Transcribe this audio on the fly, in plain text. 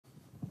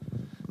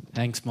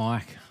Thanks,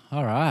 Mike.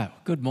 All right.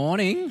 Good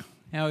morning.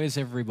 How is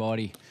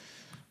everybody?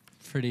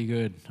 Pretty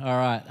good. All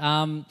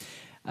right.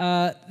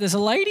 There's a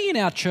lady in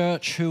our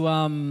church who,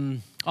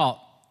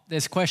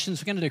 there's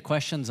questions. We're going to do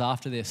questions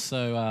after this.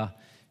 So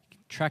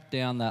track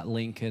down that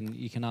link and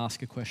you can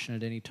ask a question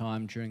at any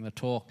time during the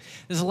talk.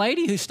 There's a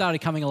lady who started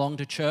coming along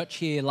to church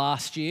here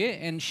last year,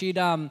 and she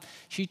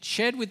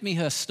shared with me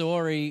her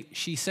story.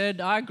 She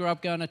said, I grew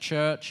up going to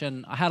church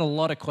and I had a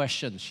lot of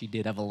questions. She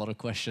did have a lot of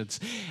questions.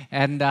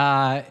 And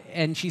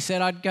she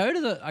said, I'd go to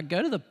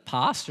the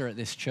pastor at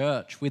this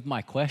church with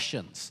my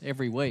questions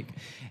every week.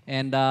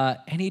 And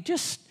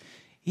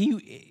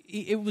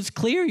it was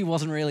clear he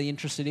wasn't really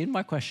interested in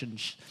my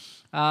questions.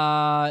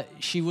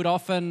 She would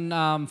often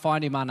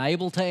find him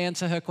unable to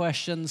answer her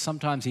questions.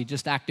 Sometimes he'd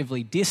just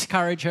actively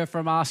discourage her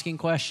from asking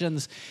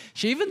questions.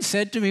 She even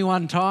said to me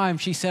one time,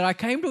 she said, I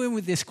came to him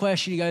with this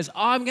question. He goes,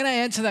 I'm going to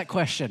answer that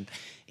question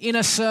in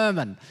a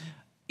sermon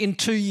in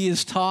 2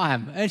 years'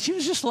 time. And she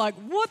was just like,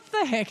 what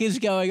the heck is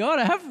going on?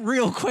 I have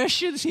real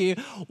questions here.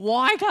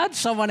 Why can't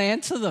someone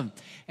answer them?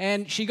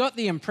 And she got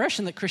the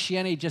impression that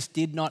Christianity just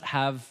did not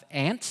have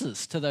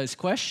answers to those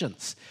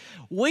questions.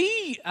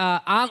 We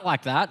aren't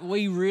like that.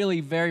 We really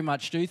very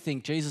much do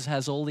think Jesus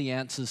has all the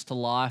answers to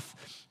life,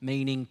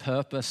 meaning,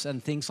 purpose,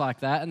 and things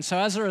like that. And so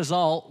as a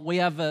result, we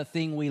have a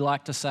thing we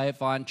like to say at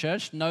Vine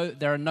Church. No,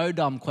 there are no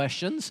dumb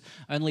questions,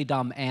 only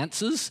dumb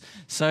answers.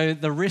 So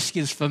the risk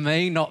is for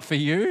me, not for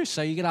you.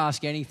 So you can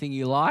ask anything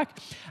you like.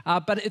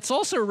 But it's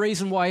also a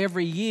reason why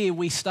every year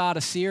we start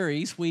a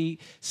series. We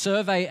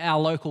survey our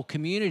local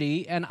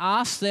community and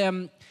ask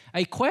them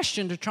a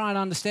question to try and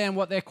understand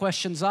what their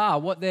questions are,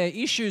 what their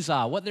issues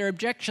are, what their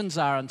objections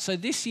are. And so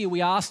this year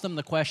we asked them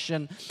the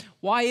question,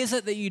 why is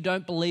it that you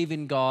don't believe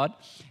in God?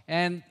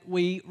 And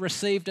we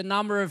received a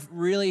number of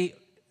really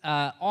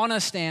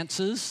honest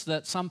answers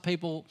that some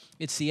people,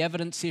 it's the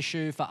evidence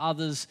issue, for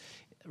others,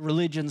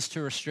 religion's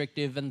too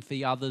restrictive, and for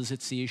the others,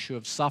 it's the issue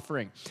of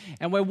suffering.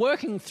 And we're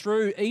working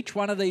through each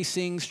one of these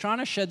things, trying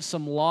to shed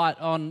some light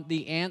on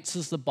the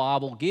answers the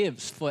Bible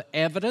gives. For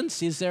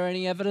evidence, is there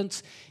any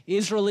evidence?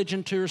 Is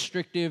religion too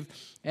restrictive?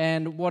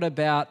 And what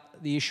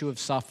about the issue of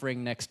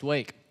suffering next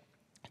week?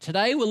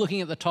 Today, we're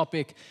looking at the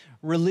topic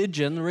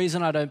religion. The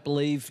reason I don't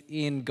believe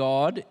in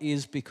God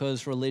is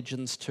because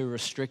religion's too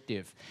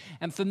restrictive.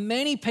 And for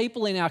many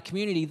people in our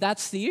community,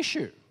 that's the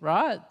issue,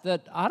 right?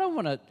 That I don't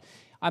want to...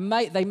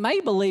 They may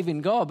believe in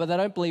God, but they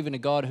don't believe in a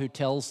God who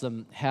tells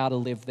them how to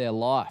live their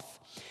life.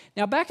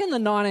 Now, back in the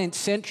 19th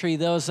century,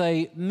 there was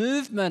a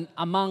movement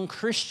among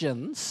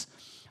Christians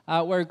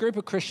where a group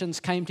of Christians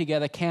came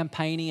together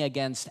campaigning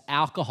against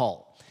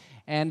alcohol.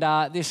 And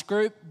this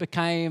group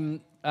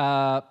became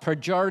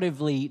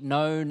pejoratively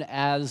known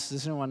as,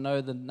 does anyone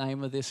know the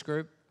name of this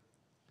group?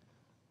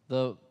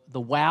 The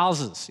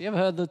Wowsers. You ever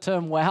heard the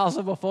term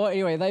wowser before?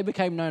 Anyway, they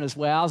became known as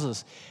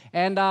Wowsers.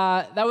 And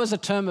that was a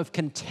term of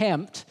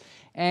contempt.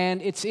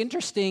 And it's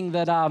interesting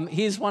that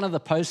here's one of the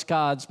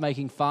postcards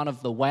making fun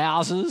of the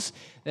Wowsers.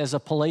 There's a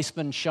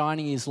policeman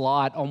shining his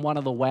light on one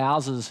of the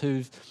Wowsers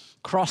who've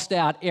crossed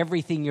out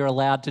everything you're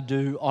allowed to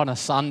do on a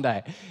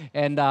Sunday.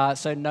 And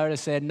so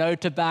notice there, no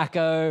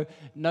tobacco,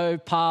 no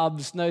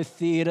pubs, no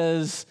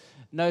theatres,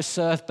 no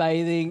surf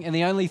bathing, and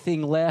the only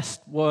thing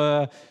left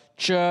were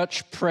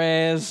church,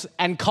 prayers,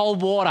 and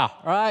cold water,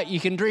 right?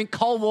 You can drink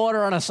cold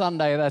water on a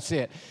Sunday, that's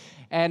it.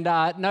 And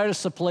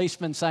notice the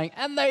policeman saying,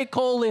 and they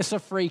call this a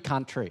free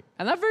country.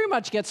 And that very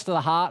much gets to the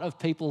heart of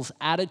people's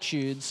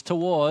attitudes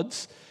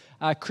towards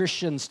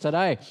Christians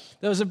today.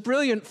 There was a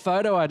brilliant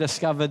photo I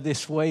discovered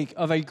this week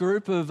of a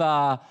group of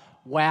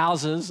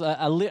wowsers,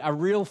 a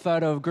real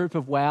photo of a group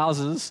of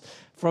wowsers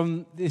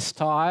from this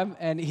time.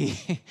 And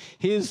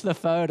here's the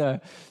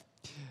photo.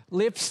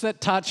 Lips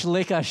that touch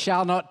liquor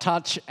shall not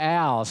touch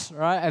ours,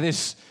 right?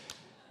 And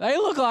they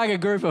look like a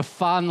group of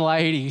fun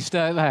ladies,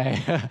 don't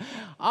they?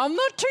 I'm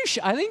not too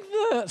sure. I think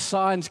the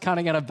sign's kind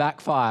of going to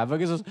backfire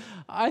because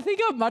I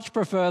think I'd much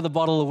prefer the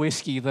bottle of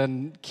whiskey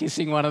than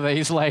kissing one of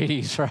these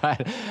ladies,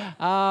 right?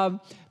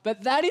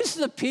 But that is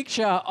the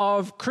picture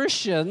of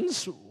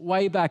Christians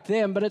way back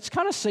then, but it's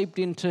kind of seeped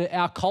into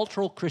our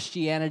cultural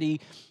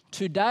Christianity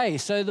today.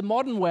 So the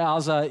modern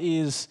wowser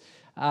is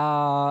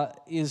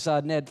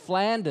Ned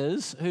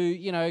Flanders,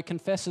 who,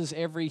 confesses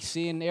every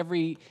sin,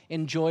 every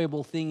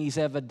enjoyable thing he's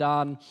ever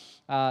done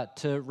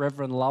to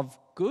Reverend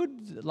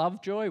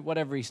Lovejoy,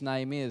 whatever his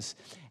name is.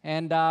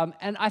 And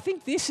I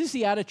think this is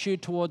the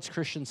attitude towards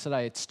Christians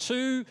today. It's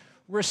too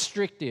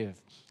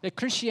restrictive. That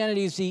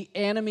Christianity is the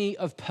enemy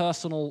of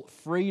personal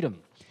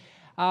freedom.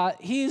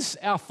 Here's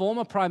our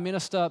former Prime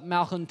Minister,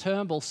 Malcolm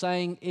Turnbull,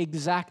 saying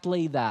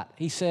exactly that.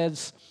 He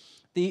says,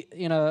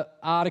 in an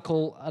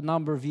article a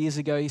number of years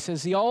ago, he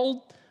says, the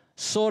old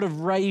sort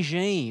of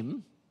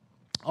regime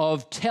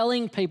of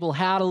telling people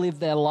how to live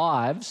their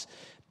lives,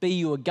 be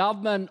you a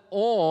government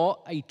or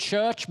a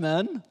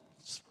churchman,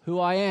 who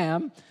I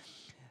am,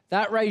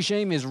 that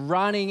regime is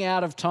running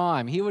out of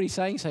time. Hear what he's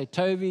saying? Say,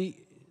 Toby,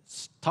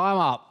 it's time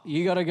up.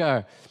 You got to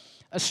go.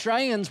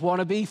 Australians want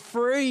to be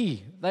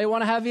free. They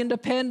want to have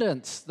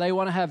independence. They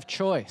want to have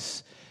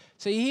choice.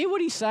 So you hear what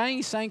he's saying?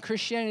 He's saying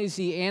Christianity is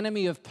the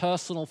enemy of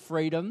personal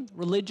freedom.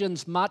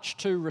 Religion's much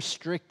too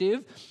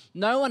restrictive.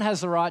 No one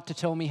has the right to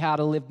tell me how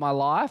to live my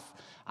life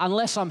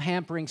unless I'm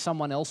hampering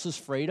someone else's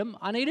freedom.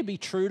 I need to be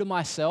true to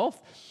myself.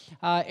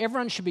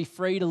 Everyone should be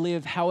free to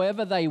live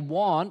however they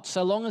want,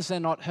 so long as they're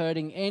not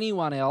hurting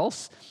anyone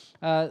else.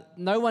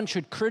 No one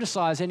should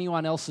criticize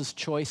anyone else's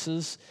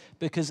choices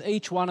because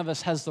each one of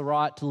us has the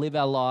right to live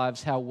our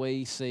lives how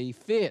we see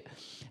fit.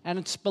 And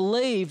it's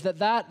believed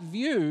that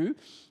view,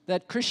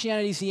 that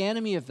Christianity is the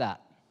enemy of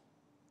that.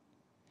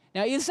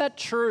 Now, is that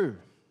true?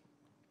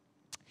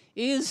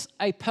 Is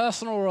a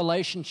personal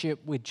relationship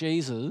with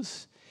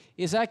Jesus,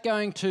 is that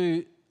going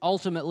to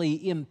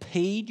ultimately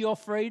impede your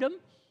freedom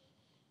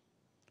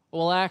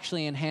or will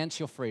actually enhance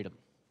your freedom?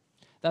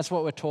 That's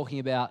what we're talking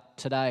about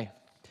today.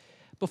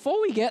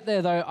 Before we get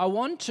there, though, I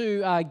want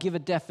to give a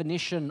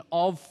definition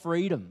of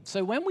freedom.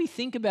 So when we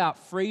think about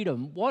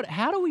freedom,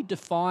 how do we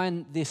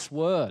define this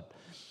word?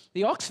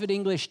 The Oxford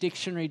English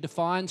Dictionary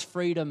defines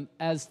freedom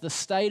as the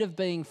state of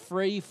being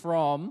free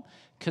from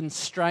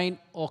constraint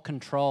or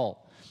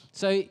control.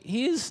 So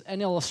here's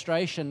an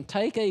illustration.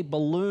 Take a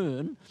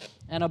balloon,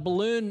 and a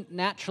balloon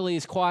naturally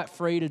is quite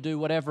free to do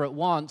whatever it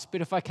wants, but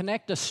if I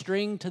connect a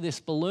string to this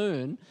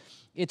balloon,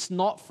 it's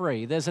not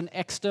free. There's an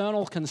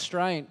external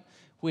constraint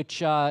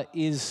which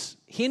is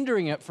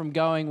hindering it from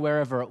going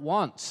wherever it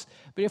wants.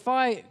 But if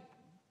I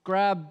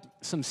grab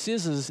some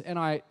scissors and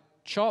I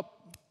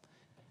chop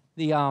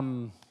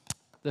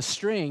the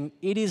string,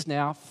 it is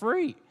now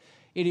free.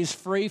 It is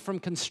free from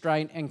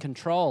constraint and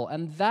control.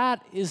 And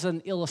that is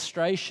an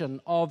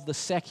illustration of the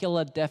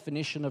secular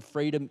definition of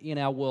freedom in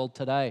our world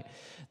today.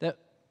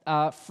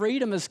 That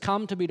freedom has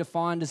come to be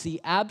defined as the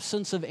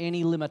absence of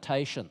any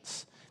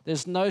limitations.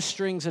 There's no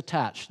strings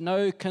attached,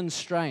 no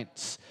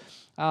constraints.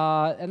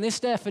 And this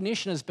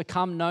definition has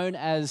become known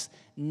as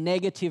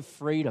negative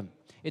freedom.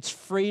 It's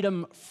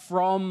freedom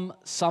from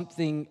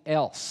something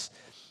else.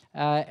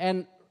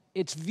 And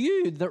it's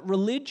viewed that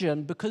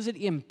religion, because it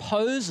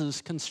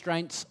imposes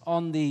constraints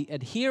on the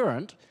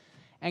adherent,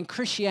 and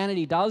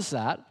Christianity does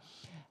that,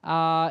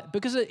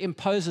 because it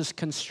imposes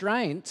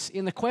constraints,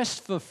 in the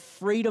quest for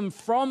freedom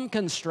from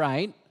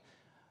constraint,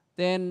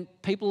 then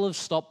people have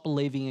stopped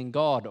believing in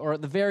God, or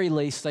at the very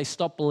least, they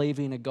stop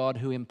believing in a God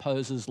who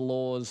imposes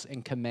laws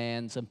and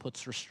commands and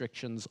puts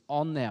restrictions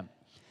on them.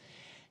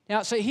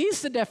 Now, so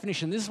here's the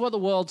definition. This is what the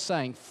world's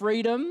saying.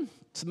 Freedom,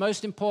 it's the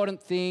most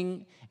important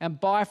thing, and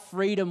by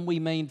freedom, we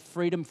mean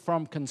freedom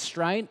from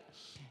constraint,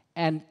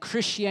 and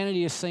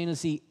Christianity is seen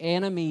as the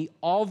enemy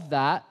of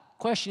that.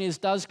 Question is,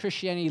 does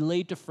Christianity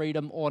lead to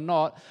freedom or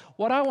not?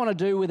 What I want to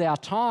do with our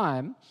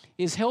time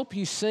is help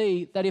you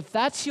see that if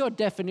that's your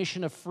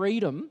definition of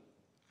freedom,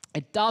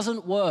 it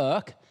doesn't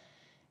work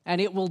and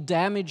it will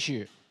damage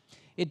you.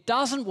 It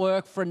doesn't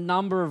work for a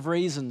number of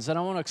reasons, and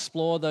I want to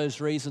explore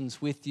those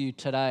reasons with you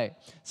today.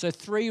 So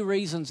 3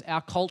 reasons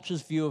our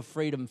culture's view of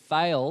freedom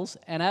fails,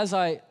 and as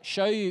I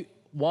show you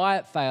why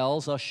it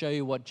fails, I'll show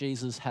you what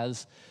Jesus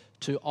has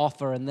to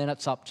offer, and then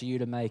it's up to you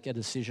to make a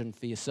decision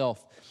for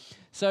yourself.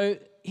 So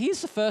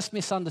here's the first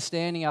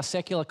misunderstanding our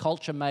secular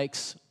culture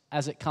makes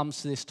as it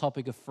comes to this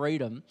topic of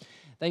freedom.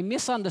 They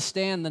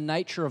misunderstand the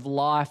nature of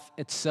life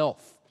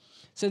itself.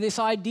 So this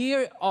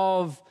idea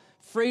of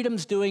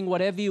freedom's doing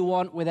whatever you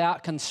want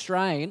without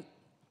constraint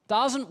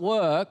doesn't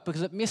work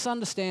because it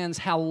misunderstands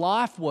how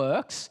life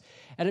works,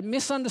 and it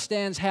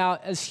misunderstands how,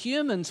 as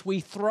humans,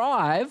 we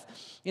thrive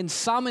in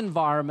some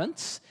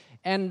environments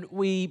and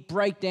we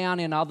break down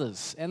in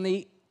others. And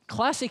the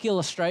classic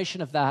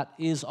illustration of that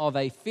is of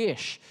a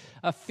fish.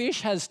 A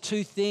fish has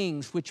 2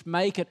 things which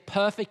make it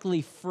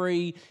perfectly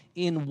free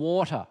in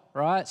water,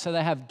 right? So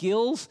they have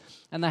gills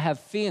and they have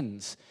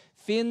fins.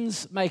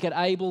 Fins make it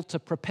able to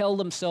propel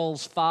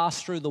themselves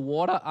fast through the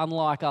water,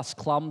 unlike us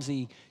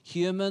clumsy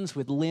humans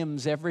with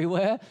limbs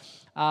everywhere.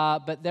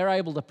 But they're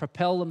able to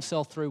propel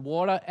themselves through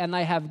water, and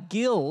they have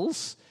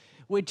gills,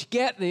 which,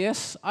 get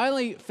this, I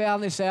only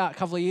found this out a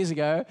couple of years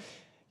ago,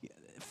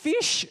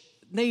 fish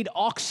need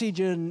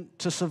oxygen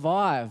to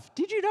survive.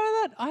 Did you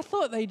know that? I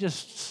thought they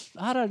just,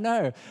 I don't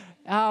know.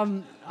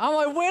 I'm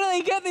like, where do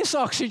they get this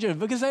oxygen?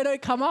 Because they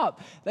don't come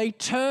up. They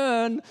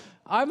turn,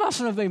 I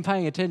mustn't have been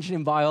paying attention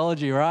in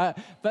biology, right?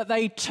 But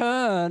they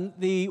turn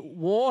the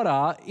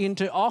water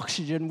into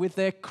oxygen with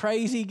their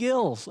crazy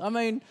gills. I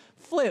mean,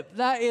 flip,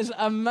 that is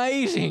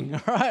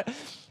amazing, right?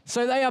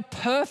 So they are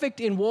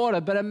perfect in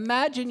water, but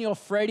imagine you're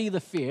Freddy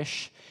the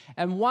fish,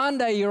 and one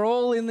day you're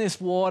all in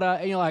this water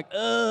and you're like,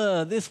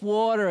 ugh, this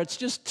water, it's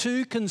just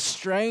too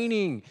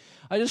constraining.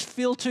 I just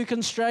feel too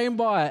constrained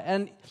by it.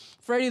 And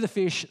Freddy the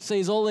fish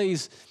sees all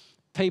these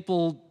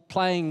people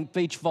playing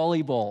beach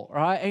volleyball,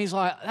 right? And he's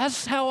like,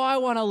 that's how I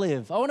want to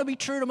live. I want to be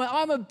true to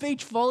I'm a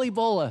beach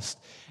volleyballist.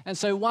 And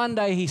so one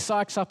day he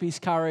psychs up his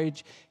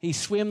courage, he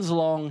swims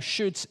along,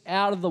 shoots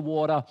out of the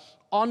water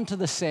onto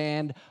the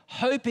sand,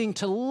 hoping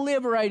to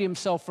liberate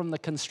himself from the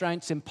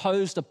constraints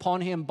imposed upon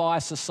him by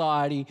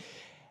society,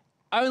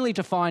 only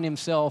to find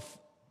himself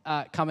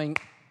coming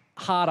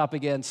hard up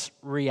against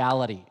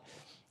reality.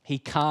 He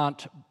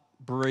can't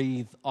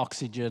breathe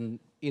oxygen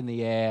in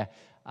the air,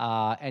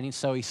 and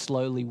so he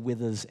slowly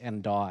withers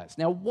and dies.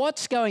 Now,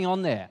 what's going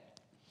on there?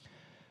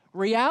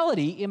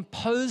 Reality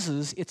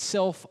imposes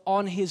itself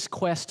on his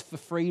quest for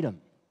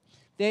freedom.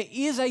 There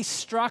is a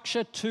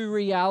structure to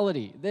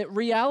reality. That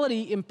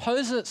reality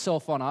imposes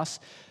itself on us.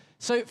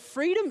 So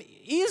freedom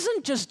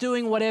isn't just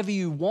doing whatever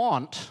you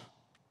want.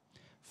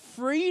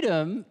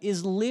 Freedom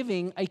is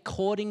living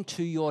according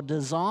to your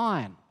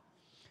design.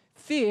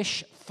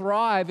 Fish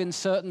thrive in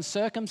certain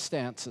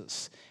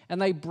circumstances, and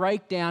they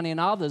break down in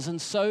others,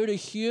 and so do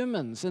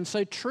humans. And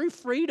so true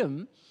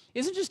freedom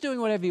isn't just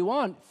doing whatever you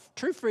want.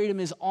 True freedom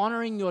is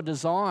honoring your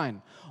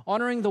design,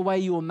 honoring the way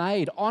you were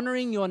made,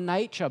 honoring your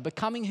nature,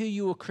 becoming who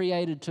you were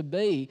created to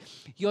be.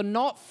 You're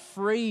not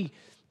free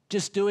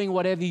just doing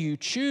whatever you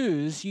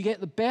choose. You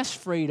get the best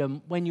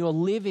freedom when you're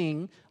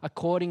living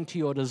according to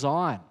your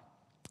design.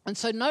 And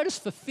so notice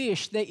for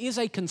fish, there is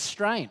a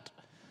constraint,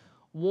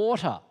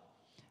 water.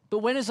 But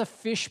when is a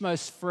fish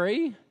most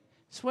free?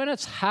 It's when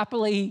it's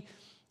happily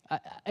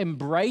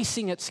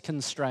embracing its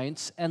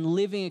constraints and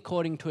living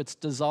according to its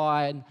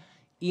design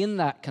in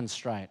that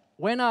constraint.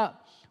 When are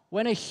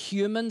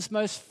humans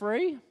most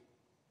free?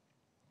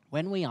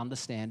 When we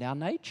understand our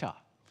nature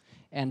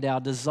and our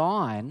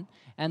design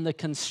and the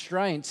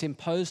constraints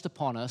imposed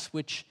upon us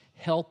which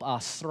help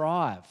us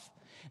thrive.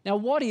 Now,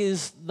 what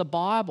is the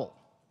Bible?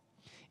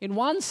 In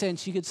one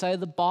sense, you could say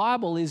the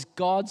Bible is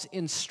God's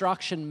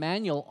instruction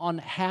manual on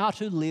how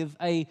to live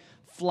a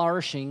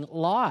flourishing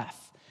life.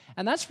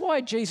 And that's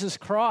why Jesus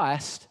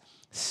Christ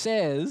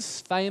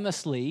says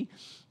famously,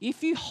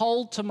 if you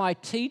hold to my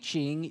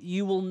teaching,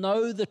 you will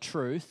know the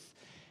truth,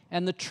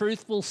 and the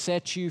truth will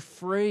set you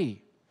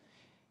free.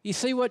 You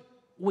see, what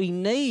we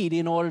need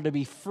in order to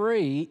be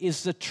free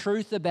is the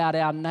truth about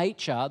our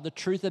nature, the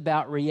truth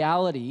about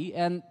reality,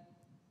 and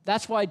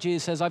that's why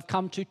Jesus says, I've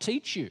come to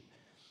teach you.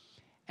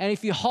 And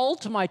if you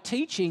hold to my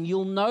teaching,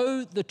 you'll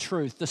know the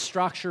truth, the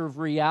structure of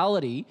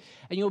reality,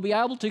 and you'll be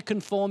able to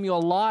conform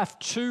your life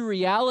to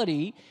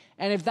reality.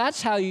 And if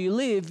that's how you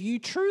live, you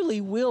truly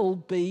will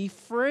be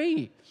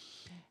free.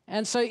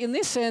 And so in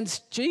this sense,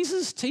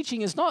 Jesus'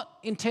 teaching is not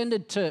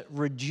intended to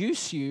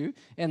reduce you,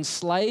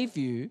 enslave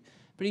you,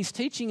 but his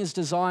teaching is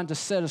designed to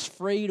set us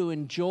free to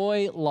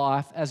enjoy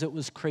life as it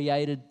was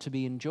created to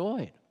be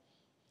enjoyed.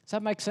 Does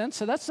that make sense?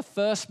 So that's the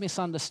first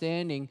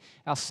misunderstanding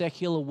our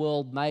secular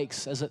world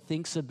makes as it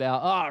thinks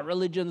about,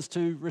 religion's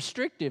too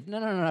restrictive.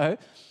 No.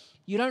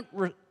 You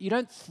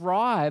don't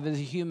thrive as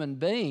a human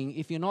being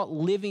if you're not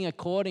living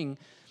according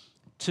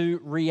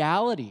to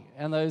reality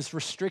and those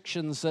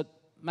restrictions that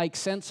make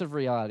sense of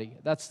reality.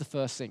 That's the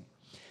first thing.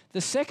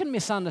 The second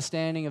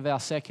misunderstanding of our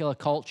secular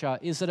culture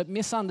is that it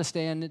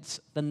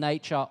misunderstands the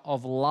nature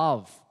of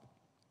love.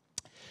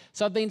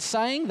 So I've been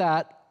saying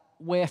that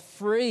we're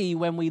free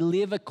when we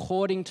live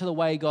according to the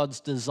way God's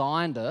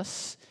designed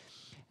us.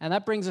 And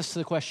that brings us to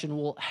the question,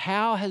 well,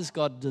 how has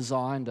God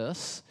designed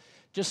us?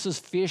 Just as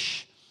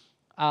fish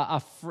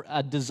are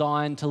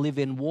designed to live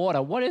in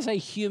water, what is a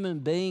human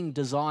being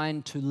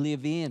designed to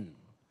live in?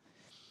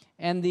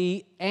 And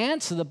the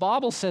answer, the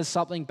Bible says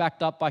something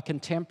backed up by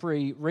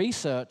contemporary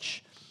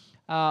research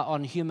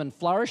on human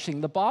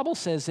flourishing. The Bible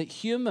says that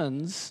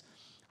humans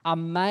are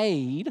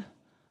made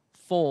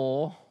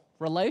for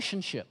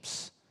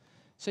relationships.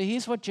 So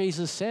here's what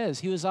Jesus says.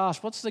 He was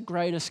asked, what's the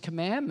greatest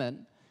commandment?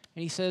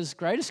 And he says,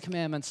 greatest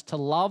commandment's to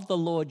love the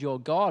Lord your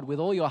God with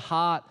all your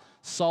heart,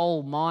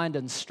 soul, mind,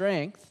 and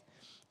strength.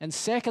 And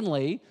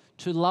secondly,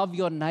 to love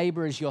your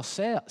neighbor as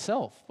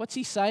yourself. What's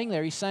he saying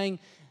there? He's saying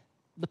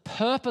the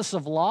purpose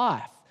of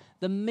life,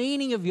 the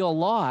meaning of your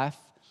life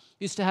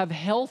is to have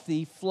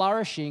healthy,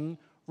 flourishing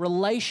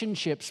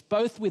relationships,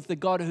 both with the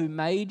God who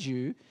made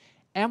you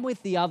and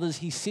with the others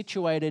he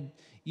situated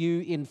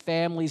you in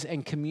families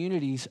and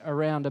communities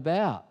around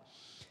about.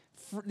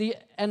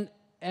 And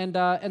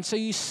so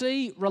you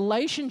see,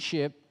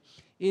 relationship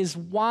is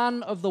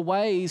one of the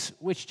ways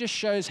which just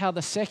shows how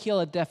the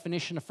secular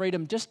definition of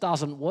freedom just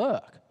doesn't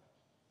work.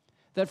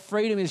 That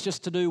freedom is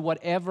just to do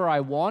whatever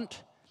I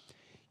want.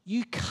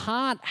 You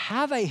can't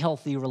have a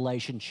healthy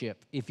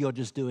relationship if you're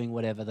just doing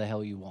whatever the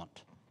hell you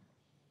want.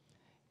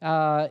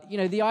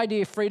 The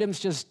idea of freedom's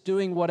just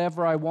doing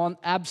whatever I want,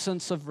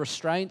 absence of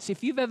restraints.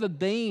 If you've ever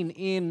been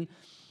in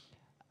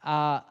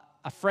a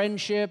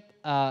friendship,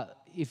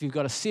 if you've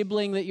got a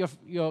sibling that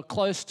you're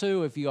close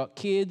to, if you've got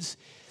kids,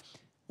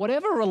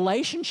 whatever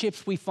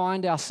relationships we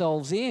find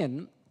ourselves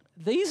in,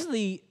 these are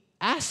the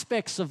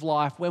aspects of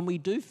life when we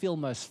do feel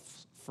most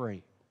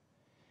free.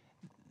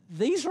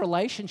 These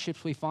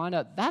relationships we find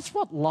out, that's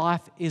what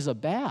life is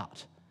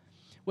about.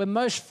 We're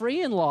most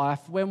free in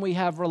life when we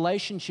have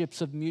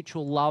relationships of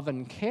mutual love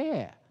and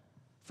care.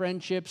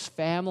 Friendships,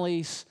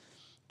 families,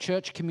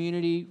 church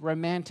community,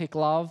 romantic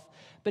love.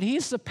 But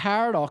here's the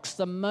paradox.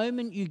 The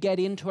moment you get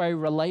into a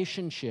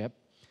relationship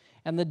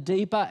and the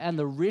deeper and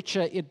the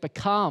richer it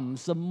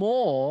becomes, the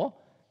more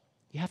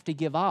you have to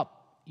give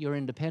up your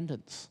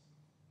independence.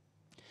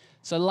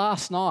 So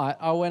last night,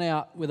 I went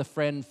out with a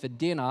friend for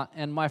dinner,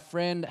 and my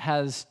friend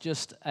has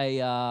just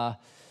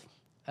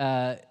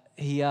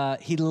he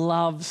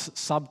loves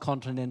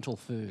subcontinental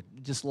food,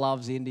 just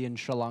loves Indian,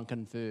 Sri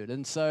Lankan food.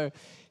 And so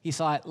he's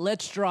like,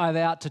 let's drive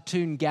out to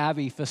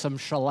Toongabbie for some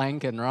Sri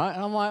Lankan, right?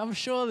 And I'm like, I'm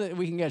sure that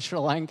we can get Sri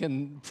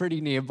Lankan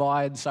pretty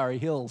nearby in Surry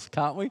Hills,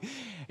 can't we?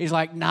 He's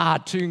like, nah,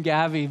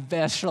 Toongabbie,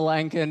 best Sri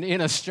Lankan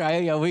in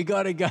Australia. We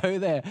got to go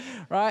there,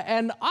 right?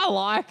 And I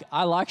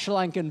like Sri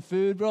Lankan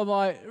food, but I'm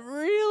like,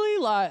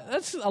 really? Like,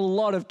 that's a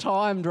lot of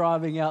time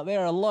driving out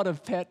there, a lot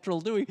of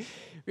petrol.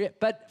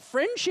 But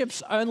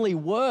friendships only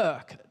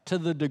work to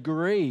the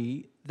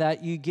degree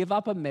that you give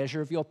up a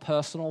measure of your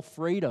personal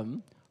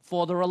freedom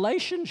for the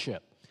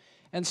relationship.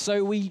 And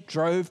so we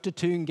drove to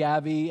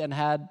Toongabbie and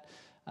had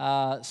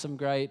some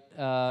great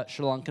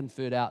Sri Lankan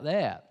food out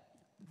there.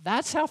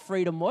 That's how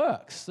freedom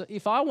works.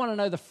 If I want to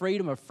know the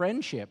freedom of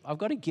friendship, I've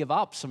got to give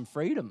up some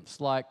freedoms,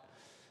 like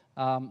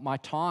my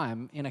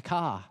time in a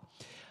car.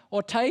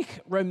 Or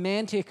take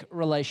romantic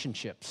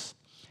relationships.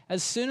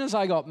 As soon as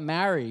I got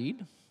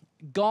married,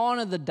 gone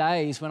are the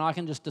days when I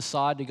can just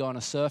decide to go on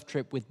a surf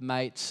trip with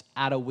mates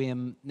at a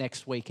whim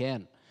next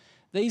weekend.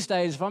 These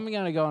days, if I'm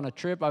going to go on a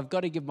trip, I've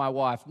got to give my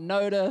wife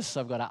notice.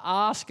 I've got to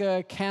ask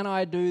her, can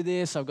I do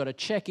this? I've got to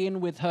check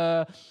in with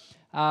her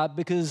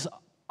because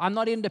I'm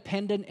not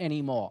independent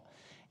anymore.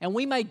 And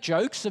we make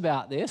jokes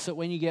about this, that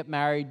when you get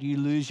married, you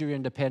lose your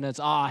independence.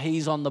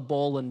 He's on the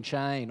ball and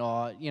chain,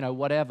 or,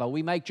 whatever.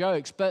 We make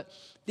jokes. But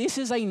this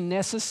is a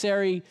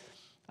necessary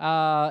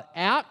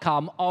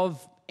outcome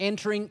of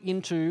entering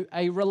into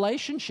a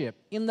relationship.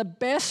 In the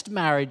best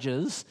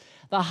marriages,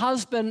 the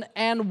husband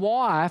and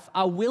wife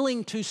are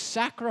willing to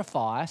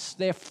sacrifice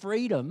their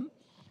freedom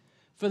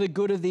for the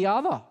good of the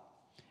other.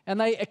 And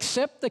they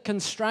accept the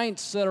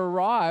constraints that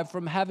arrive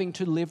from having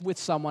to live with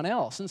someone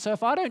else. And so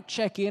if I don't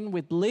check in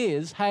with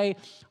Liz, hey,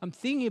 I'm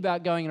thinking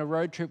about going on a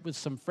road trip with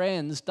some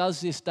friends, does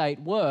this date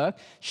work?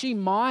 She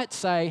might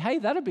say, hey,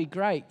 that'd be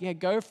great, yeah,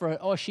 go for it.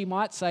 Or she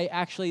might say,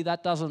 actually,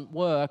 that doesn't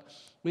work.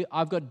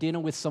 I've got dinner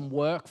with some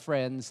work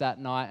friends that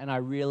night and I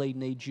really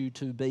need you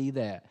to be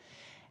there.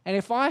 And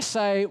if I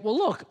say, well,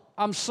 look,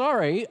 I'm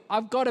sorry,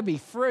 I've got to be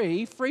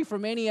free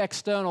from any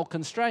external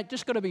constraint,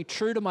 just got to be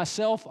true to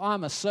myself,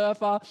 I'm a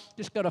surfer,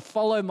 just got to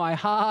follow my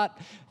heart,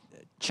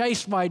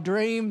 chase my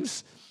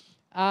dreams,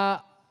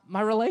 my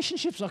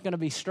relationship's not going to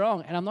be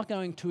strong and I'm not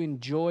going to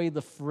enjoy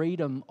the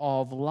freedom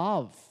of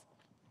love.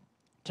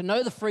 To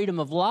know the freedom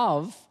of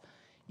love,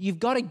 you've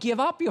got to give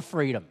up your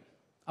freedom,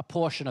 a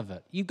portion of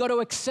it. You've got to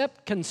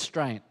accept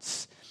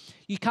constraints.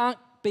 You can't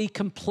be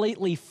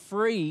completely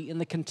free in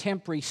the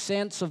contemporary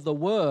sense of the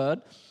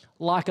word,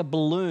 like a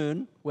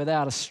balloon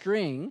without a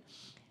string.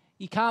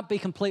 You can't be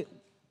complete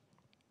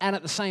and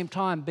at the same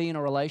time be in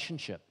a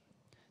relationship.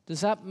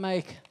 Does that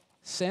make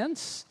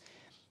sense?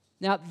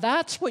 Now,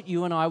 that's what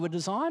you and I were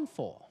designed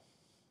for.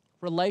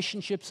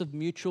 Relationships of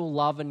mutual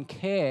love and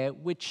care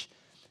which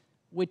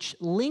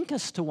link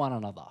us to one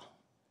another,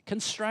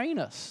 constrain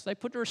us. They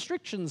put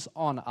restrictions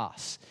on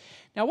us.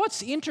 Now,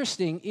 what's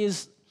interesting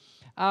is,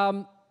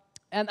 and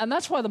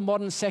that's why the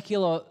modern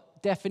secular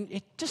definition,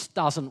 it just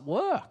doesn't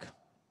work.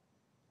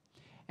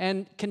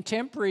 And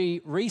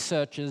contemporary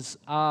researchers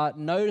are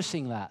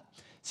noticing that.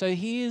 So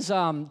here's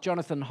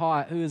Jonathan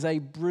Haidt, who is a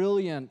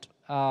brilliant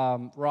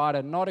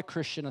writer, not a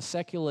Christian, a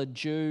secular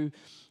Jew.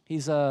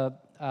 He's I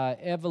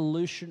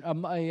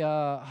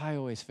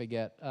always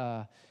forget.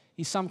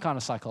 He's some kind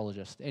of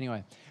psychologist.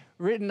 Anyway,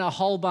 written a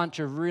whole bunch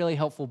of really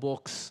helpful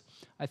books.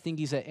 I think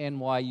he's at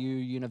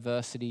NYU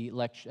University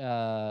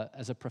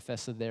as a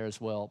professor there as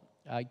well.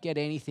 Get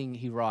anything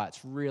he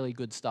writes, really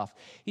good stuff.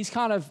 He's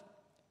kind of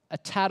a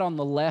tad on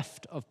the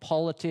left of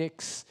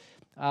politics,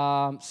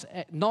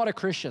 not a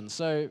Christian,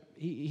 so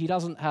he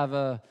doesn't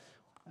have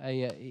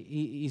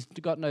he's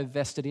got no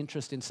vested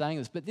interest in saying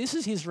this, but this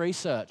is his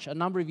research. A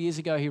number of years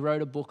ago, he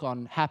wrote a book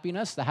on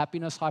happiness, the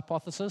happiness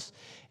hypothesis,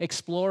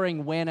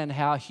 exploring when and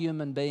how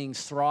human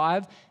beings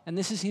thrive, and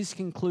this is his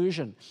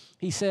conclusion.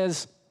 He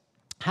says,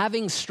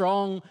 having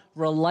strong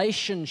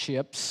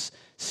relationships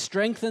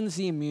strengthens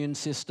the immune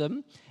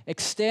system,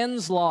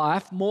 extends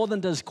life more than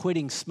does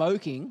quitting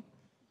smoking,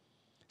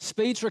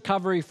 speeds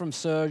recovery from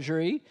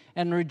surgery,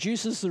 and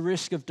reduces the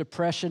risk of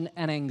depression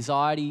and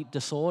anxiety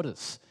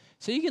disorders.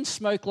 So you can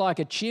smoke like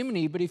a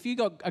chimney, but if you've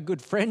got a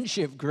good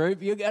friendship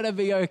group, you're going to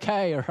be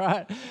okay, all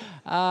right?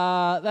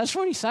 That's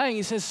what he's saying.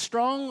 He says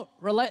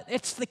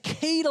it's the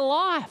key to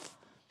life.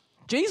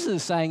 Jesus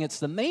is saying it's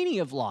the meaning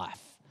of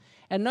life.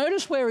 And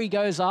notice where he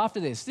goes after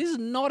this. This is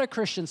not a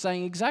Christian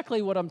saying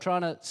exactly what I'm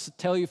trying to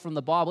tell you from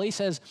the Bible. He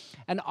says,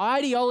 an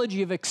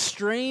ideology of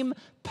extreme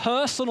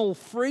personal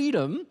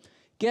freedom,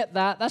 get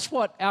that? That's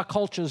what our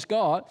culture's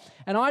got.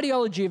 An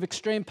ideology of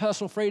extreme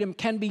personal freedom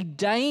can be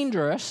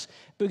dangerous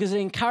because it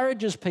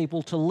encourages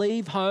people to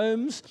leave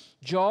homes,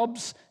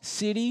 jobs,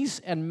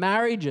 cities, and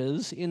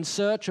marriages in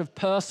search of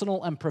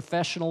personal and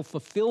professional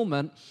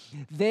fulfillment,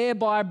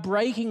 thereby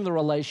breaking the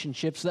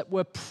relationships that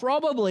were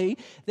probably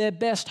their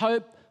best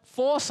hope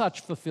for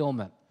such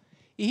fulfillment.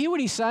 You hear what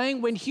he's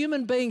saying? When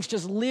human beings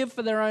just live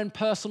for their own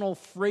personal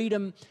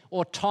freedom,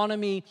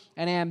 autonomy,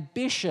 and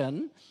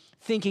ambition,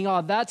 thinking,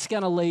 that's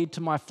going to lead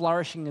to my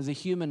flourishing as a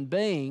human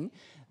being,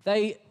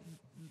 They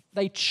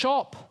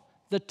chop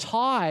the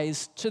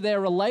ties to their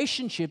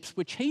relationships,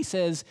 which he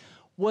says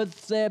was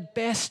their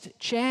best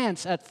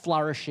chance at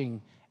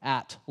flourishing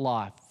at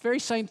life. Very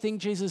same thing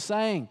Jesus is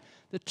saying.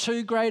 The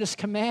two greatest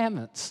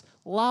commandments: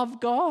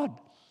 love God,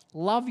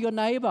 love your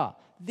neighbor.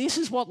 This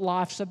is what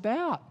life's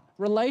about,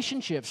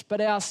 relationships. But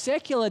our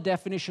secular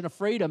definition of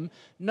freedom,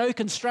 no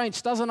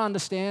constraints, doesn't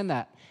understand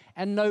that.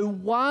 And no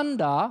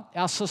wonder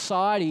our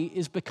society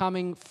is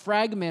becoming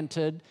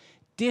fragmented,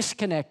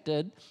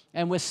 disconnected,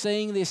 and we're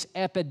seeing this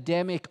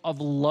epidemic of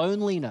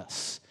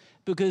loneliness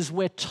because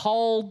we're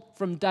told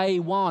from day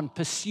one,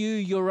 pursue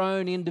your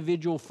own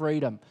individual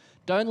freedom.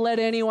 Don't let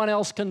anyone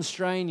else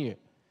constrain you.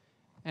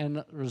 And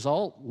the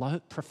result,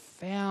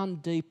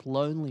 profound, deep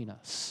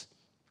loneliness.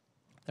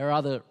 There are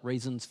other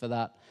reasons for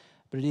that,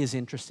 but it is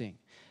interesting.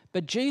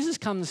 But Jesus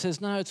comes and says,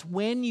 no, it's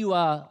when you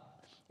are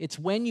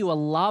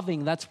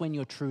loving, that's when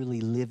you're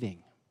truly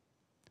living.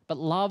 But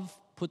love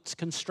puts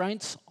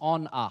constraints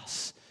on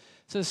us.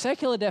 So the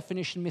secular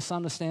definition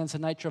misunderstands the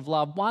nature of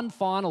love. One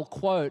final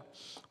quote,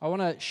 I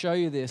want to show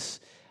you this.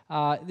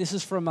 This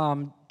is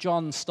from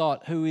John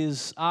Stott, who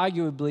is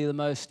arguably the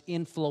most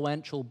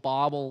influential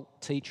Bible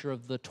teacher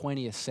of the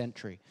 20th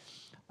century.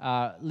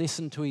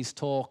 Listen to his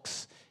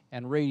talks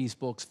and read his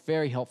books,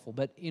 very helpful.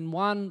 But in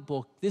one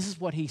book, this is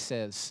what he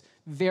says,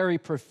 very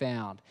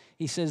profound.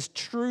 He says,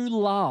 true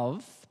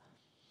love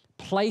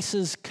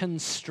places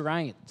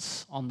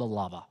constraints on the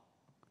lover.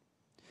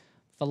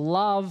 For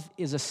love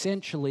is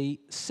essentially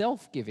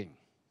self-giving.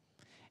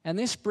 And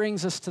this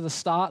brings us to the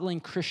startling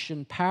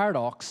Christian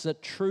paradox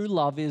that true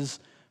love is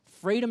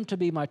freedom to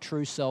be my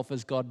true self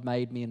as God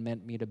made me and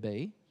meant me to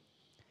be.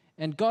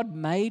 And God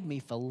made me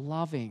for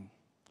loving.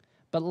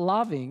 But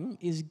loving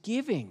is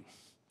giving.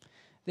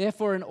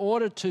 Therefore, in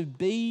order to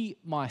be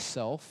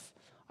myself,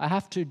 I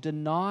have to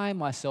deny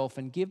myself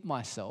and give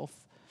myself.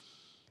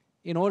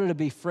 In order to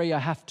be free, I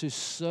have to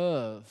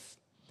serve.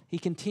 He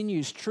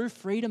continues, true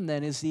freedom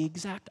then is the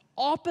exact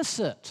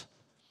opposite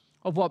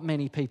of what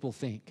many people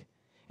think.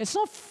 It's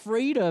not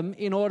freedom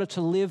in order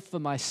to live for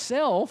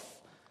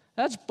myself.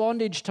 That's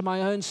bondage to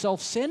my own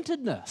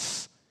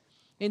self-centeredness.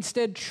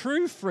 Instead,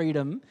 true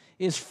freedom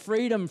is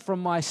freedom from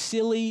my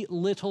silly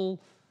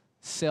little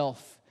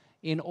self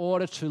in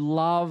order to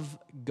love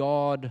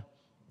God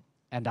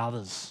and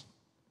others.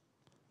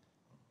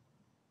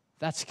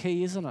 That's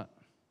key, isn't it?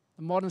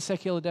 The modern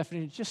secular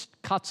definition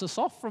just cuts us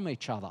off from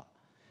each other.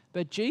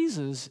 But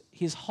Jesus,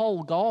 his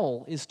whole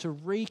goal is to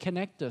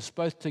reconnect us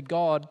both to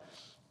God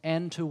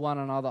and to one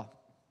another.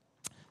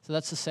 So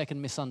that's the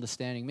second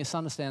misunderstanding.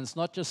 Misunderstands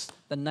not just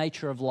the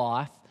nature of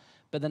life,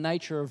 but the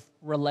nature of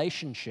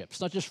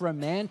relationships. Not just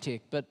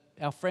romantic, but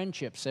our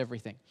friendships,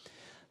 everything.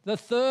 The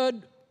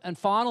third and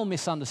final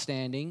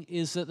misunderstanding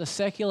is that the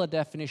secular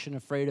definition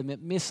of freedom,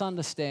 it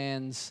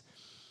misunderstands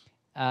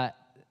our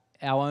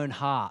own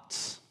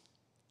hearts.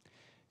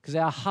 Because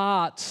our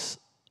hearts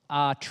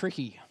are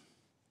tricky.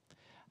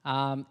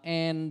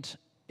 And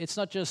it's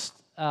not just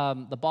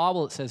the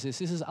Bible that says this.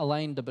 This is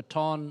Alain de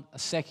Botton, a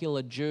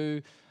secular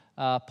Jew,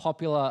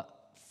 popular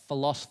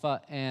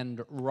philosopher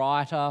and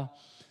writer.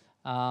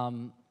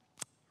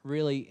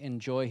 Really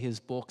enjoy his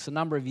books. A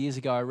number of years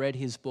ago, I read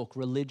his book,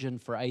 Religion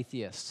for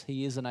Atheists.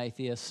 He is an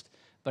atheist,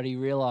 but he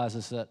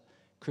realizes that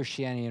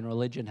Christianity and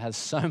religion has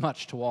so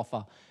much to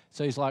offer.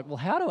 So he's like, well,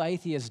 how do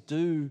atheists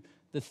do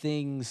the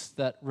things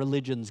that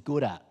religion's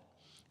good at?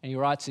 And he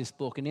writes this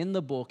book. And in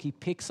the book, he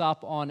picks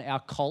up on our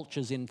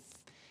culture's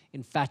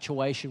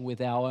infatuation with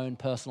our own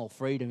personal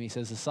freedom. He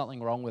says there's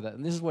something wrong with it.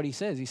 And this is what he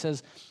says. He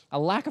says, a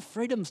lack of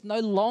freedom is no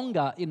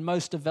longer in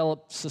most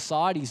developed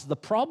societies the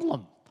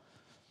problem.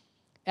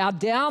 Our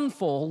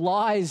downfall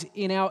lies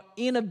in our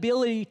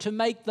inability to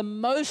make the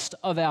most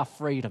of our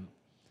freedom.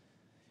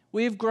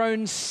 We've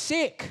grown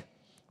sick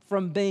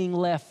from being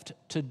left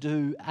to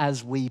do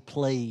as we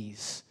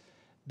please.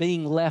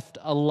 Being left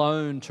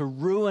alone to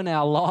ruin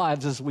our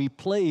lives as we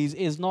please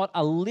is not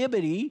a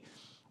liberty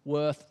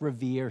worth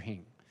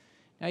revering.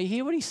 Now, you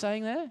hear what he's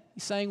saying there?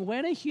 He's saying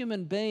when a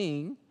human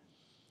being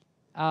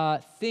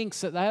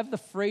thinks that they have the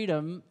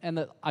freedom and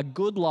that a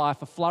good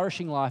life, a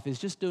flourishing life, is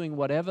just doing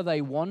whatever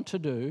they want to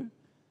do,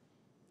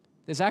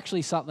 there's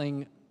actually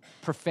something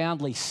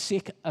profoundly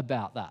sick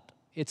about that.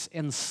 It's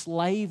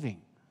enslaving.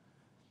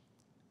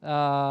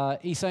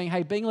 He's saying,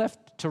 hey, being left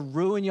to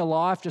ruin your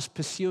life, just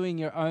pursuing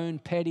your own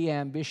petty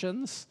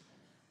ambitions,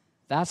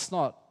 that's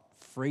not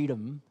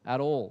freedom at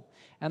all.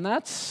 And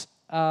that's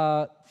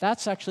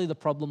actually the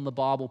problem the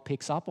Bible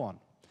picks up on.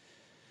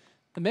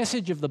 The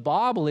message of the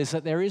Bible is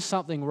that there is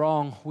something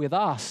wrong with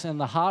us, and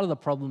the heart of the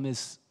problem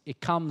is it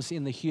comes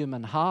in the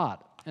human heart.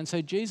 And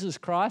so Jesus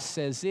Christ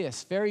says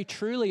this, very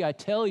truly I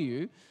tell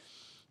you,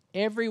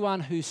 everyone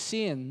who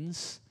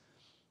sins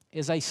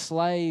is a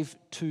slave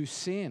to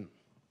sin.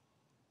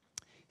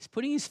 He's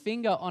putting his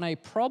finger on a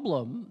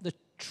problem, the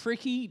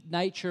tricky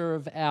nature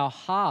of our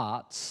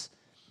hearts.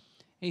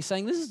 And he's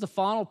saying this is the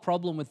final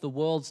problem with the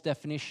world's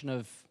definition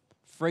of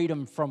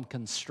freedom from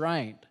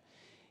constraint.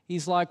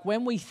 He's like,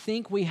 when we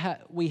think we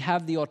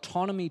have the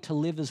autonomy to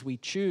live as we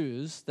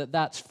choose,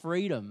 that's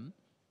freedom,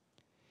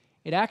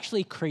 it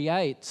actually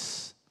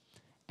creates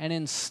an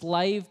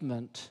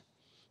enslavement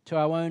to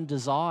our own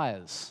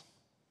desires.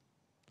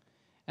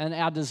 And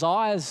our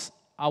desires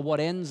are what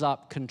ends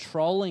up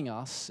controlling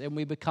us, and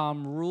we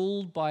become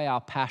ruled by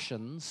our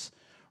passions,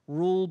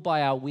 ruled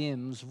by our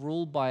whims,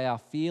 ruled by our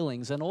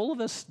feelings. And all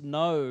of us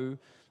know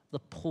the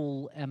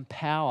pull and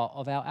power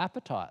of our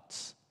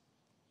appetites.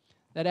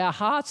 That our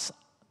hearts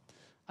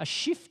are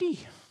shifty,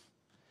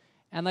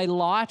 and they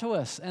lie to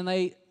us, and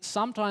they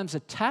sometimes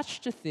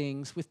attach to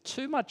things with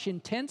too much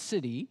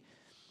intensity,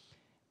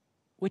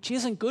 which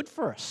isn't good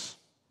for us.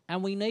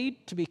 And we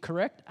need to be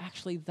correct.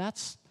 Actually,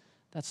 that's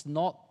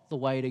not the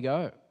way to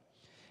go.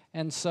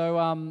 And so,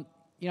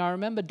 I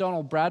remember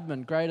Donald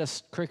Bradman,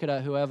 greatest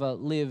cricketer who ever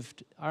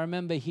lived. I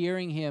remember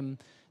hearing him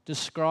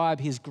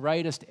describe his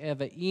greatest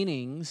ever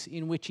innings,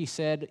 in which he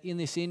said, in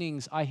this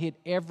innings, I hit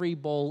every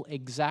ball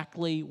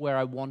exactly where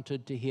I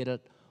wanted to hit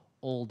it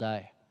all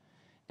day.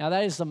 Now,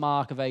 that is the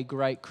mark of a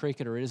great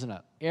cricketer, isn't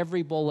it?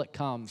 Every ball that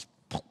comes,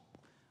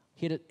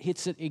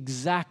 hits it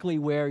exactly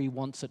where he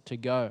wants it to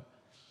go.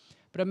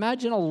 But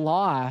imagine a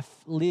life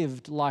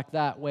lived like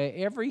that, where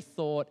every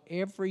thought,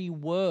 every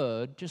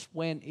word just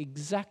went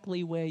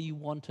exactly where you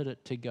wanted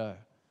it to go.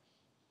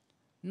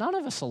 None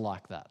of us are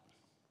like that.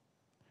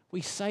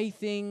 We say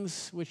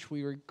things which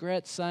we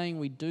regret saying,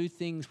 we do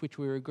things which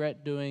we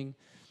regret doing.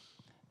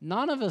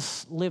 None of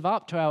us live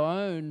up to our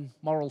own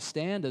moral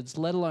standards,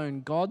 let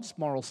alone God's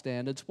moral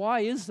standards.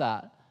 Why is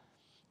that?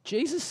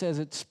 Jesus says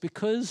it's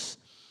because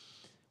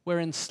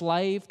we're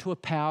enslaved to a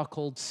power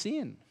called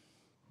sin.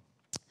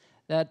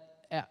 That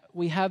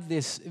we have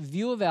this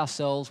view of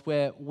ourselves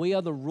where we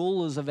are the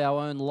rulers of our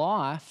own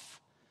life,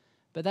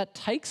 but that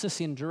takes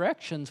us in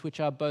directions which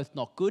are both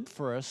not good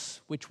for us,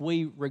 which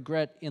we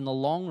regret in the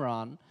long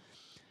run,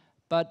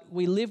 but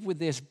we live with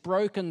this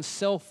broken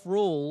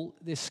self-rule,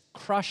 this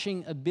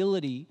crushing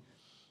ability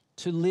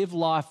to live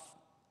life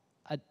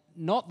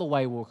not the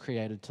way we were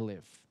created to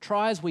live.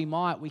 Try as we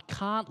might, we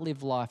can't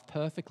live life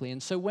perfectly.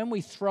 And so when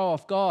we throw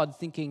off God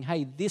thinking,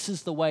 hey, this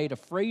is the way to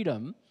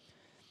freedom,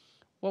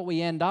 what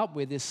we end up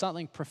with is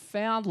something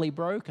profoundly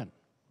broken.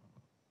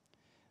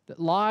 That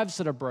lives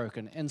that are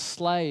broken,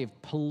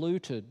 enslaved,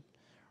 polluted,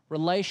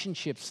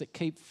 relationships that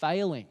keep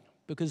failing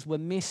because we're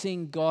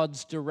missing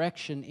God's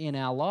direction in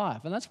our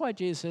life. And that's why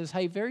Jesus says,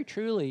 hey, very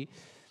truly,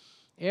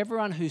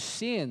 everyone who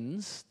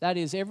sins, that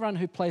is, everyone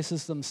who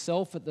places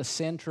themselves at the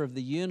center of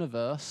the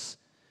universe,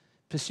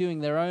 pursuing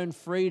their own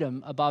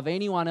freedom above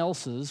anyone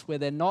else's, where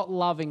they're not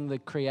loving the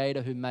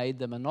Creator who made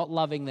them and not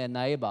loving their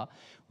neighbor,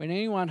 when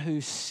anyone who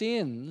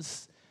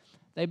sins,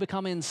 they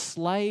become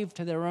enslaved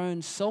to their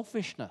own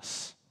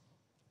selfishness.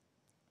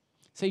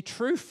 See,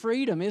 true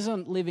freedom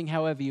isn't living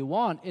however you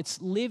want.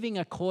 It's living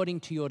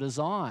according to your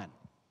design.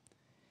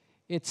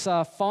 It's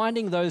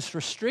finding those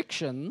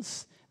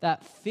restrictions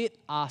that fit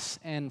us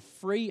and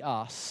free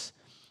us.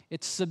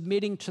 It's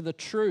submitting to the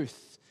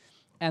truth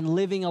and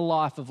living a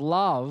life of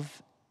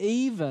love.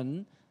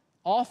 Even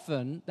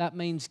often that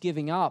means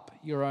giving up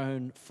your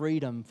own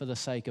freedom for the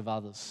sake of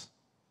others.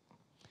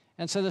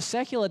 And so the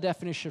secular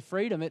definition of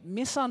freedom, it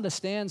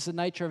misunderstands the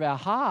nature of our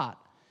heart,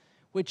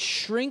 which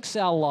shrinks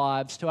our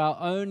lives to our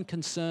own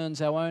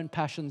concerns, our own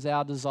passions,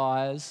 our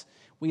desires.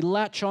 We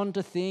latch on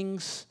to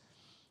things,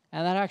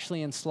 and that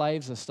actually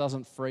enslaves us,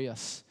 doesn't free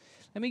us.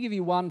 Let me give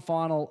you one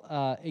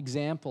final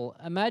example.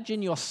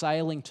 Imagine you're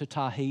sailing to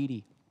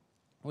Tahiti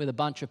with a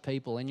bunch of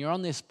people, and you're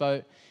on this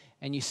boat,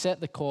 and you set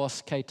the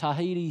course. Okay,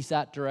 Tahiti's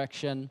that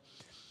direction.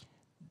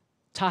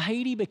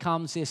 Tahiti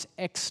becomes this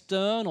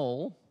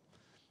external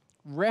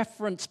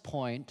reference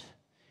point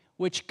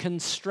which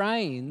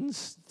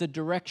constrains the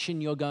direction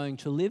you're going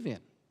to live in,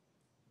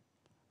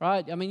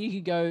 right? I mean, you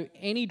could go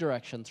any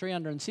direction,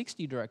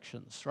 360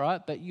 directions, right?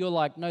 But you're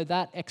like, no,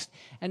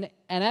 and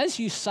as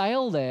you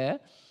sail there,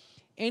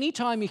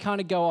 anytime you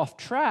kind of go off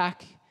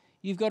track,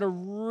 you've got to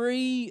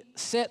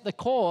reset the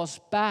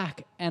course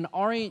back and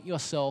orient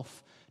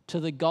yourself to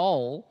the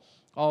goal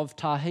of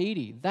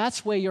Tahiti.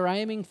 That's where you're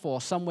aiming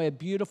for, somewhere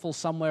beautiful,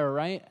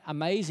 somewhere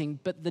amazing,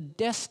 but the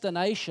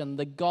destination,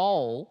 the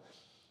goal,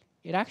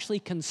 it actually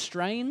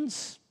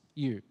constrains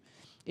you.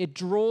 It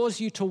draws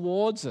you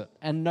towards it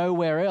and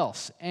nowhere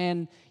else.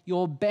 And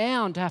you're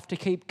bound to have to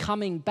keep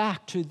coming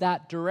back to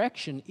that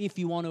direction if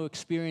you want to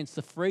experience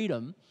the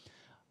freedom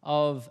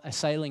of a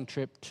sailing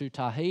trip to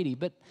Tahiti.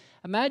 But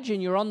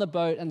imagine you're on the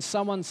boat and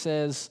someone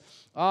says,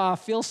 I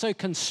feel so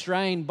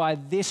constrained by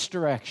this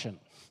direction.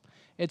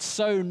 It's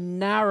so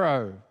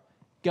narrow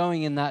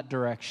going in that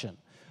direction.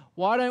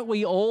 Why don't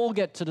we all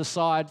get to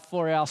decide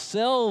for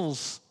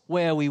ourselves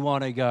where we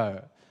want to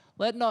go?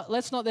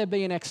 Let's not there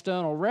be an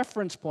external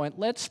reference point.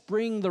 Let's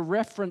bring the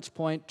reference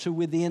point to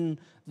within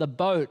the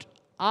boat,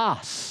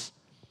 us.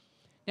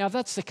 Now, if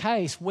that's the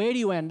case, where do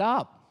you end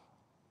up?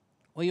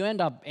 Well, you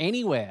end up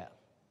anywhere,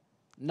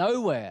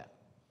 nowhere.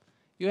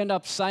 You end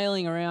up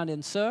sailing around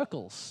in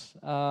circles,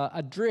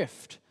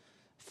 adrift,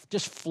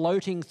 just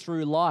floating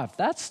through life.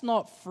 That's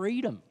not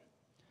freedom.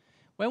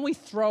 When we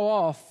throw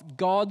off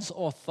God's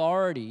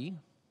authority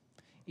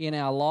in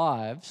our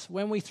lives,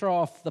 when we throw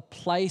off the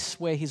place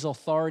where his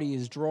authority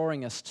is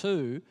drawing us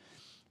to,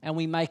 and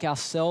we make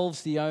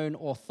ourselves the own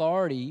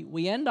authority,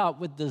 we end up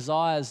with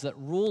desires that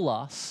rule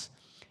us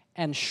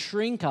and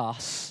shrink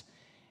us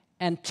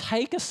and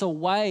take us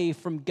away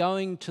from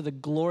going to the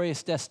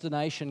glorious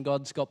destination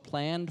God's got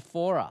planned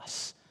for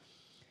us.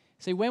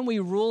 See, when we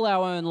rule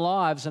our own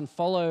lives and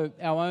follow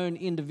our own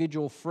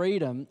individual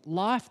freedom,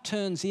 life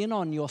turns in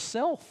on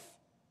yourself.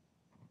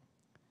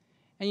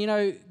 And you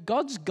know,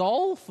 God's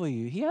goal for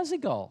you, he has a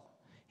goal.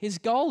 His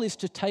goal is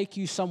to take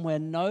you somewhere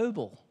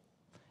noble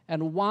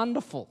and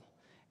wonderful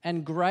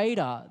and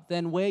greater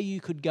than where you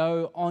could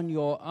go on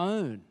your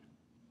own.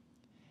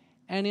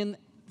 And in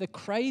the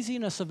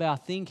craziness of our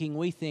thinking,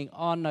 we think,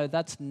 oh no,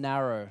 that's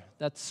narrow,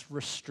 that's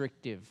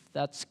restrictive,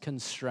 that's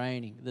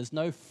constraining. There's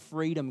no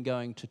freedom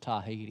going to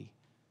Tahiti.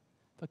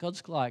 But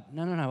God's like,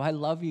 no, I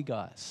love you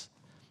guys.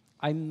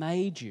 I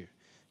made you.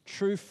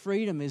 True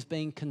freedom is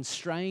being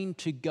constrained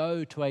to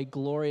go to a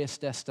glorious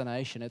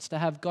destination. It's to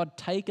have God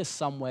take us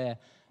somewhere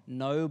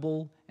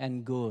noble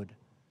and good,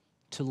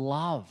 to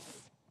love.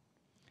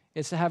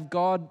 It's to have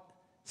God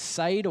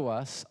say to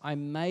us, I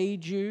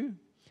made you,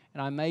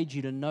 and I made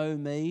you to know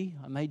me.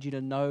 I made you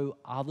to know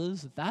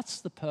others.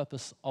 That's the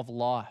purpose of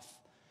life.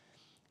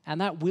 And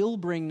that will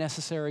bring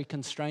necessary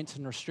constraints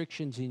and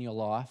restrictions in your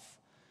life.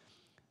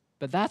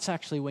 But that's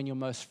actually when you're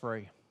most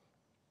free.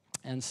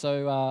 And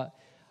so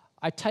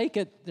I take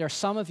it there are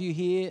some of you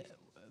here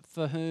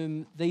for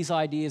whom these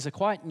ideas are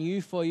quite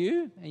new for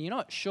you, and you're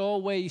not sure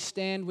where you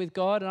stand with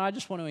God. And I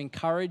just want to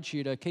encourage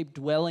you to keep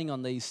dwelling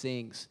on these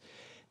things.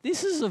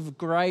 This is of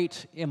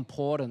great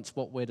importance,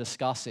 what we're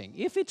discussing.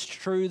 If it's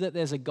true that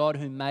there's a God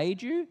who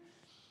made you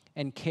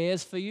and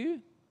cares for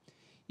you,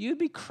 you'd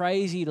be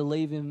crazy to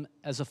leave him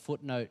as a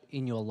footnote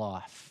in your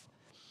life.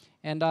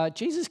 And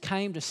Jesus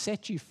came to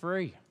set you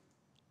free.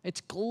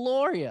 It's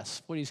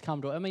glorious what he's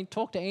come to. I mean,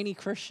 talk to any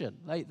Christian.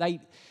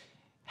 They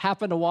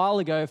happened a while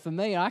ago for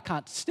me, and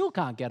I still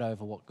can't get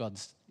over what God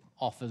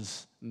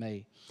offers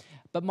me.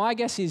 But my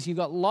guess is you've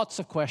got lots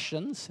of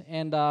questions,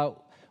 and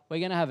we're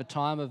going to have a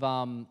time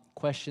of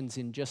questions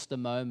in just a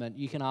moment.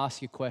 You can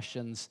ask your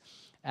questions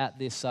at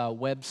this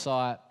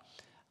website.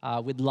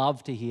 We'd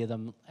love to hear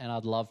them, and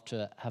I'd love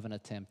to have an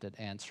attempt at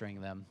answering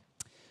them.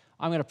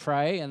 I'm going to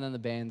pray, and then the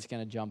band's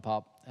going to jump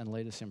up and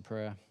lead us in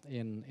prayer,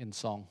 in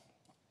song.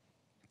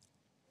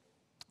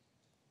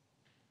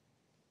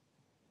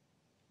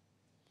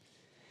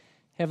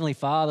 Heavenly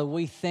Father,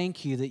 we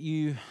thank you that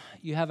you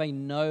have a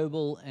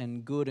noble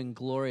and good and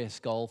glorious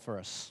goal for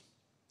us,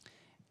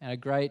 and a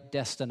great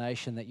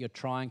destination that you're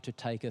trying to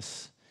take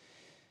us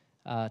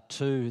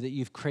to, that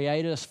you've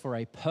created us for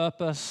a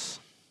purpose,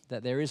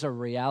 that there is a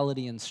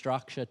reality and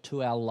structure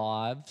to our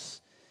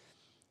lives.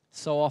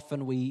 So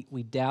often we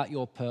doubt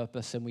your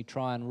purpose and we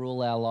try and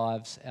rule our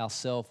lives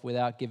ourselves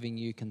without giving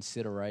you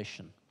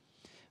consideration.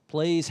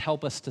 Please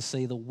help us to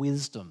see the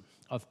wisdom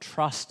of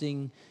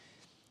trusting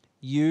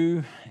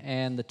you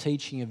and the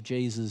teaching of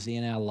Jesus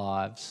in our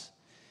lives.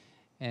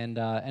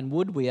 And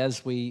would we,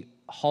 as we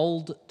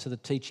hold to the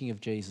teaching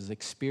of Jesus,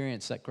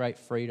 experience that great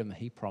freedom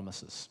he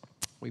promises.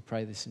 We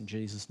pray this in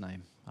Jesus'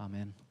 name.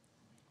 Amen.